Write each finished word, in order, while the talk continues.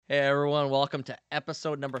Hey everyone, welcome to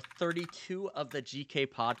episode number 32 of the GK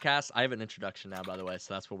podcast. I have an introduction now, by the way,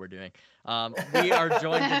 so that's what we're doing. We are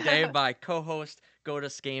joined today by co-host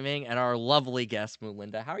Godus Gaming and our lovely guest,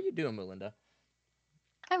 Moolinda. How are you doing, Moolinda?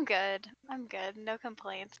 I'm good. No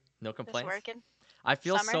complaints. No Just complaints? working. I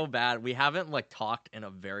feel Summer. so bad. We haven't talked in a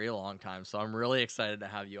very long time, so I'm really excited to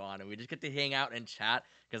have you on, and we just get to hang out and chat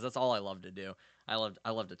because that's all I love to do. I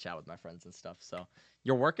love to chat with my friends and stuff. So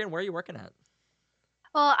you're working? Where are you working at?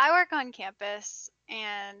 Well, I work on campus,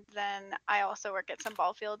 and then I also work at some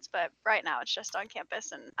ball fields, but right now it's just on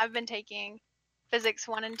campus. And I've been taking physics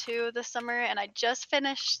 1 and 2 this summer, and I just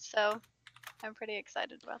finished, so I'm pretty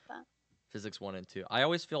excited about that. Physics 1 and 2. I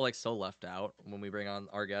always feel so left out when we bring on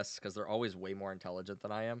our guests because they're always way more intelligent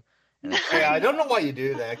than I am. Yeah, I don't know why you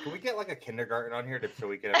do that. Can we get a kindergarten on here so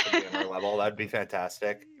we can have somebody on our level? That'd be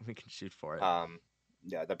fantastic. We can shoot for it.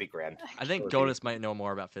 Yeah, that'd be grand. I think Godus might know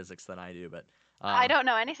more about physics than I do, but I don't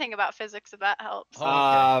know anything about physics, if that helps.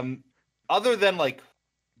 Oh, okay. Other than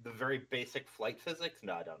the very basic flight physics,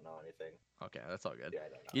 no, I don't know anything. Okay, that's all good. Yeah, I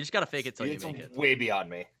don't know. You just gotta fake it till you make it. It's way beyond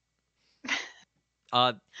me.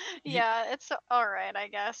 Yeah, it's all right, I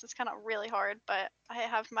guess. It's kind of really hard, but I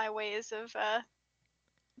have my ways of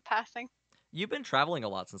passing. You've been traveling a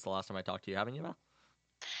lot since the last time I talked to you, haven't you, Mel?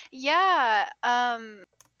 Yeah, I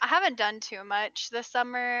haven't done too much this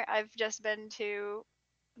summer. I've been to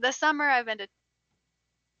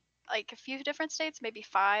a few different states, maybe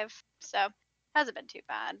 5. So hasn't been too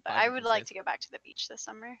bad. But 5 I would different like states? to go back to the beach this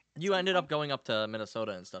summer. You ended up going up to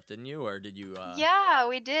Minnesota and stuff, didn't you? Or did you Yeah,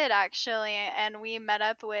 we did actually, and we met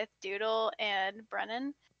up with Doodle and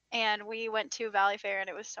Brennan, and we went to Valley Fair, and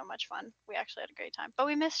it was so much fun. We actually had a great time. But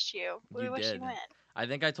we missed you. We wish did. you went. I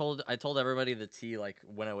think I told everybody the tea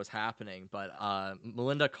when it was happening, but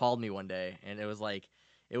Melinda called me one day and it was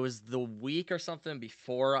the week or something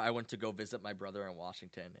before I went to go visit my brother in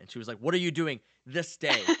Washington, and she was like, "What are you doing this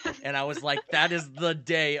day?" And I was like, "That is the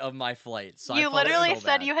day of my flight." So You I felt literally so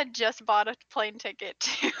said bad. you had just bought a plane ticket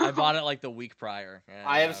too. I bought it the week prior.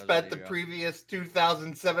 I have spent the previous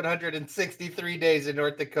 2,763 days in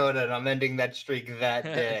North Dakota, and I'm ending that streak that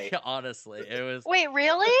day. Honestly, it was. Wait,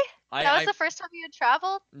 really? That was the first time you had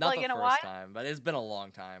traveled? Not in the a while? first time, but it's been a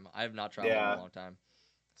long time. I have not traveled in a long time.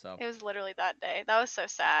 So it was literally that day. That was so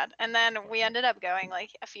sad. And then we ended up going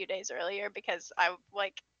a few days earlier because I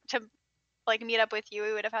to meet up with you.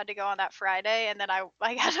 We would have had to go on that Friday, and then I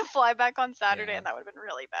had to fly back on Saturday, and that would have been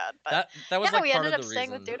really bad. But that was we part ended of up the staying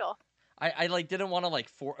reason. with Doodle. I didn't want to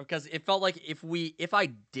because it felt like if I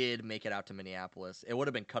did make it out to Minneapolis, it would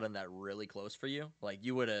have been cutting that really close for you.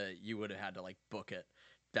 You would have had to book it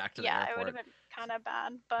back to the airport. Yeah, it would have been kind of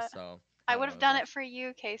bad, but so I would have done it for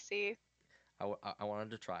you, Casey. I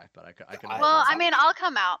wanted to try, but I couldn't. Well, I mean, I'll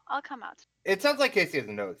come out. It sounds like Casey has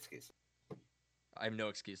no excuse. I have no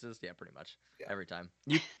excuses. Yeah, pretty much every time.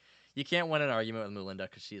 You can't win an argument with Moolinda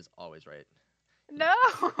because she is always right. No,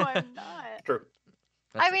 I'm not. True.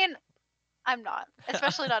 I'm not,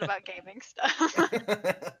 especially not about gaming stuff.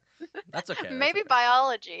 That's okay. Maybe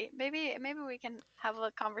biology. Maybe we can have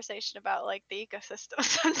a conversation about the ecosystem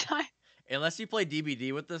sometime. Unless you play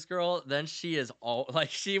DBD with this girl, then she is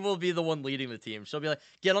she will be the one leading the team. She'll be like,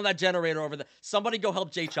 "Get on that generator over there. Somebody go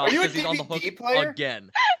help Jay Chop because he's on the hook again."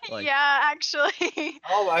 Yeah, actually.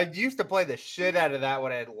 Oh, I used to play the shit out of that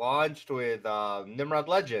when I had launched with Nimrod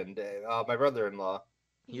Legend, my brother-in-law.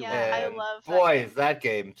 Yeah, I love that. Boy, is that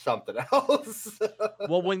game something else.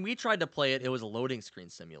 Well, when we tried to play it, it was a loading screen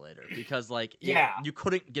simulator because you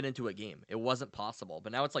couldn't get into a game. It wasn't possible.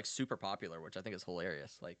 But now it's super popular, which I think is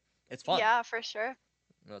hilarious. It's fun. Yeah, for sure.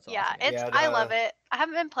 That's yeah, awesome. I love it. I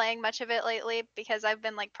haven't been playing much of it lately because I've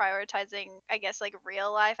been prioritizing, I guess,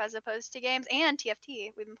 real life as opposed to games and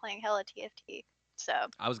TFT. We've been playing hella TFT. So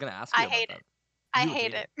I was gonna ask you about that. I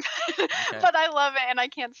hate it. But I love it and I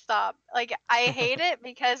can't stop. I hate it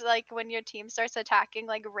because when your team starts attacking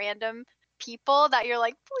random people that you're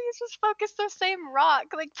please just focus the same rock.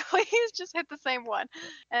 Please just hit the same one.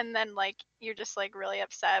 And then you're just really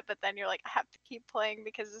upset, but then you're I have to keep playing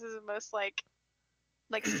because this is the most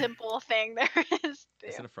simple thing there is.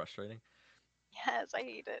 Isn't it frustrating? Yes, I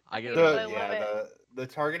hate it. I get it. The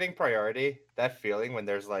targeting priority, that feeling when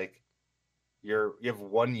there's you have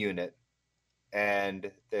one unit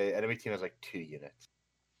and the enemy team has 2 units.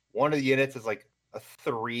 One of the units is a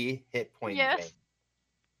 3 hit point thing.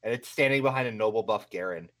 And it's standing behind a noble buff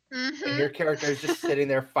Garen. Mm-hmm. And your character is just sitting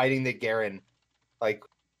there fighting the Garen,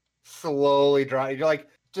 slowly drawing. You're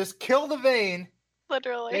just kill the Vayne.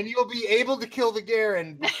 Literally. And you'll be able to kill the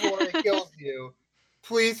Garen before it kills you.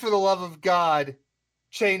 Please, for the love of God,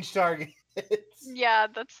 change targets. Yeah,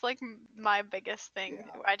 that's like my biggest thing.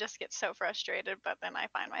 Yeah. I just get so frustrated, but then I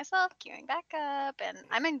find myself queuing back up, and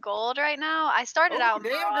I'm in gold right now. I started Oh, out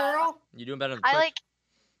damn, bronze. girl. You doing better than I Twitch? like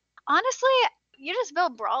honestly, you just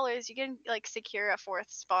build brawlers, you can like secure a 4th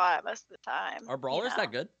spot most of the time. Are brawlers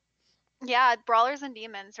that good? Yeah, brawlers and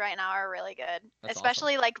demons right now are really good. That's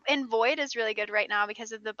Especially like in Void is really good right now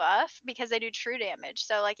because of the buff, because they do true damage.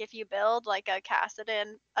 So like if you build like a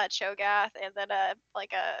Kassadin, a Cho'Gath, and then a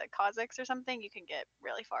Kha'Zix or something, you can get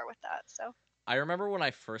really far with that. So I remember when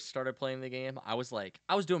I first started playing the game, I was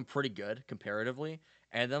doing pretty good comparatively,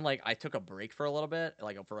 and then like I took a break for a little bit,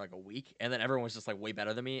 like for like a week, and then everyone was just like way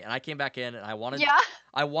better than me, and I came back in and yeah,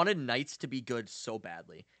 I wanted Knights to be good so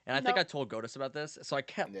badly, and I think nope. I told Godus about this, so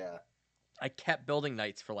Yeah. I kept building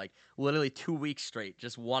Knights for like literally 2 weeks straight,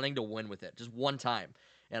 just wanting to win with it, just one time,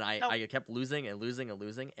 and Nope. I kept losing and losing and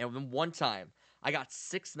losing, and then one time I got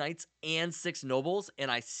 6 Knights and 6 Nobles, and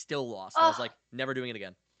I still lost. I was Oh, like, never doing it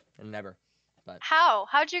again, and never. But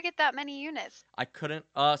how'd you get that many units? I couldn't.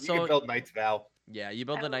 You can build Knight's Vow. Yeah, you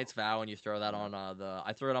build the Oh, Knight's Vow and you throw that on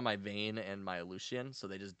I threw it on my Vayne and my Lucian, so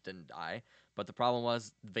they just didn't die. But the problem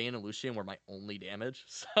was Vayne and Lucian were my only damage,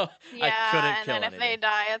 so I yeah, couldn't and kill then if they anything.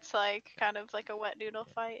 die, it's like kind of like a wet noodle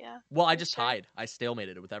fight. Yeah, Well, I for just sure. tied. I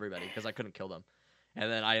stalemated it with everybody because I couldn't kill them,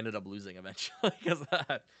 and then I ended up losing eventually because of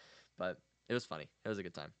that. But it was funny. It was a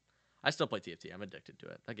good time. I still play TFT. I'm addicted to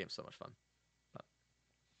it. That game's so much fun. But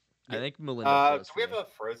I think Moolinda froze Do for we have me. a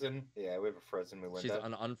frozen? Yeah, we have a frozen She's Moolinda.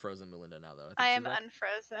 an unfrozen Moolinda now, though. I I think she's am back.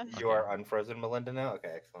 unfrozen. You Okay. are unfrozen Melinda now?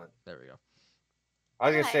 Okay, excellent. There we go. I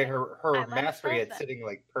was gonna say Hi, her I'm mastery at unfrozen. sitting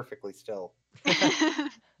like perfectly still. I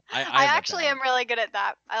I admit actually that. am really good at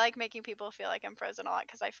that. I like making people feel like I'm frozen a lot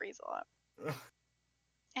because I freeze a lot.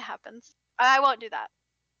 It happens. I won't do that.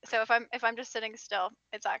 So if I'm just sitting still,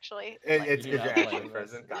 it's actually like It's do because that, you're like, actually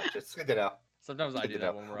frozen. Gotcha. It's good to know. Sometimes I Good do to that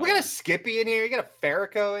know. when we're We got a Skippy in here. You got a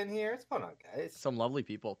Farrakho in here. What's going on, guys? some lovely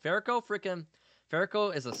people.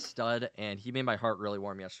 Farrakho is a stud, and he made my heart really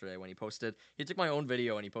warm yesterday when he posted. He took my own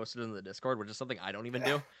video and he posted it in the Discord, which is something I don't even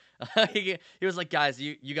do. He was like, "Guys,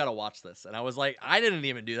 you got to watch this," and I was like, "I didn't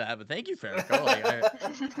even do that, but thank you,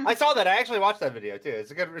 Farrakho." I saw that. I actually watched that video too.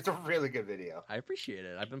 It's a really good video. I appreciate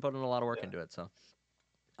it. I've been putting a lot of work into it. So,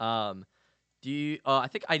 do you? I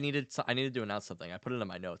think I needed to announce something. I put it in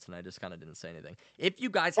my notes, and I just kind of didn't say anything. If you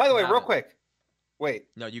guys, By the way, real haven't- quick. Wait.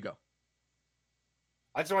 no, you go.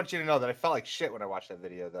 I just want you to know that I felt like shit when I watched that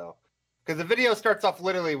video, though. Because the video starts off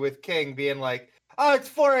literally with King being like, "Oh, it's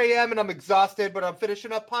 4 a.m. and I'm exhausted, but I'm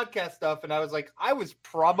finishing up podcast stuff." And I was like, I was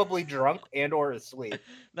probably drunk and or asleep.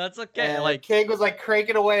 That's okay. And Like King was like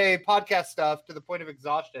cranking away podcast stuff to the point of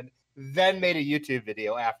exhaustion, then made a YouTube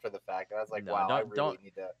video after the fact. And I was like, No, wow, I really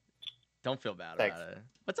need to. don't feel bad Thanks. about it.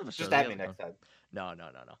 What's up, Just Australia? at me next time. No.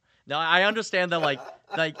 No, I understand that like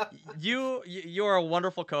you are a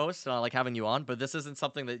wonderful co-host and I like having you on, but this isn't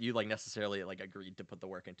something that you like necessarily like agreed to put the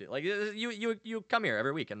work into. Like you come here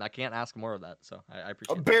every week and I can't ask more of that. So I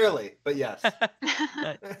appreciate that. Barely, but yes.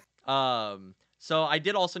 So I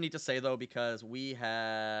did also need to say though, because we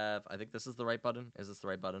have, I think this is the right button. Is this the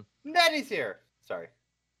right button? Nettie's here. Sorry.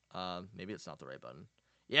 Maybe it's not the right button.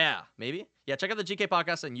 Yeah, maybe. Yeah, check out the GK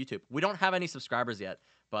podcast on YouTube. We don't have any subscribers yet,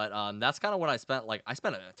 but that's kind of what I spent. Like, I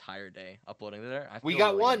spent an entire day uploading there. We feel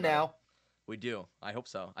got really one good about it. now. We do. I hope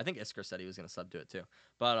so. I think Isker said he was going to sub to it too.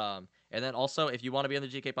 But and then also, if you want to be on the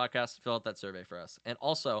GK podcast, fill out that survey for us, and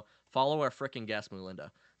also follow our freaking guest Moolinda.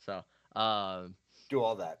 So Do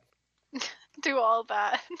all that. Do all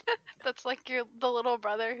that. That's like the little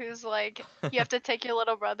brother who's like, you have to take your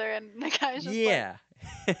little brother, and the guy's just yeah.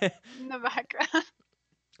 like in the background.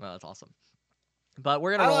 Well, that's awesome. But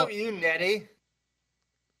we're gonna I roll. love you, Nettie.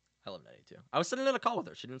 I love Nettie too. I was sitting in a call with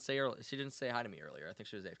her. She didn't say hi to me earlier. I think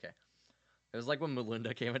she was AFK. It was like when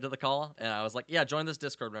Moolinda came into the call, and I was like, "Yeah, join this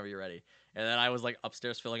Discord whenever you're ready." And then I was like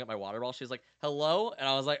upstairs filling up my water bottle. She's like, "Hello," and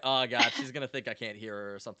I was like, "Oh God, she's gonna think I can't hear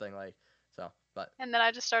her or something like." So, but And then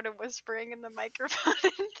I just started whispering in the microphone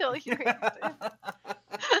until you answered.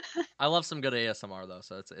 I love some good ASMR though,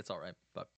 so it's all right. But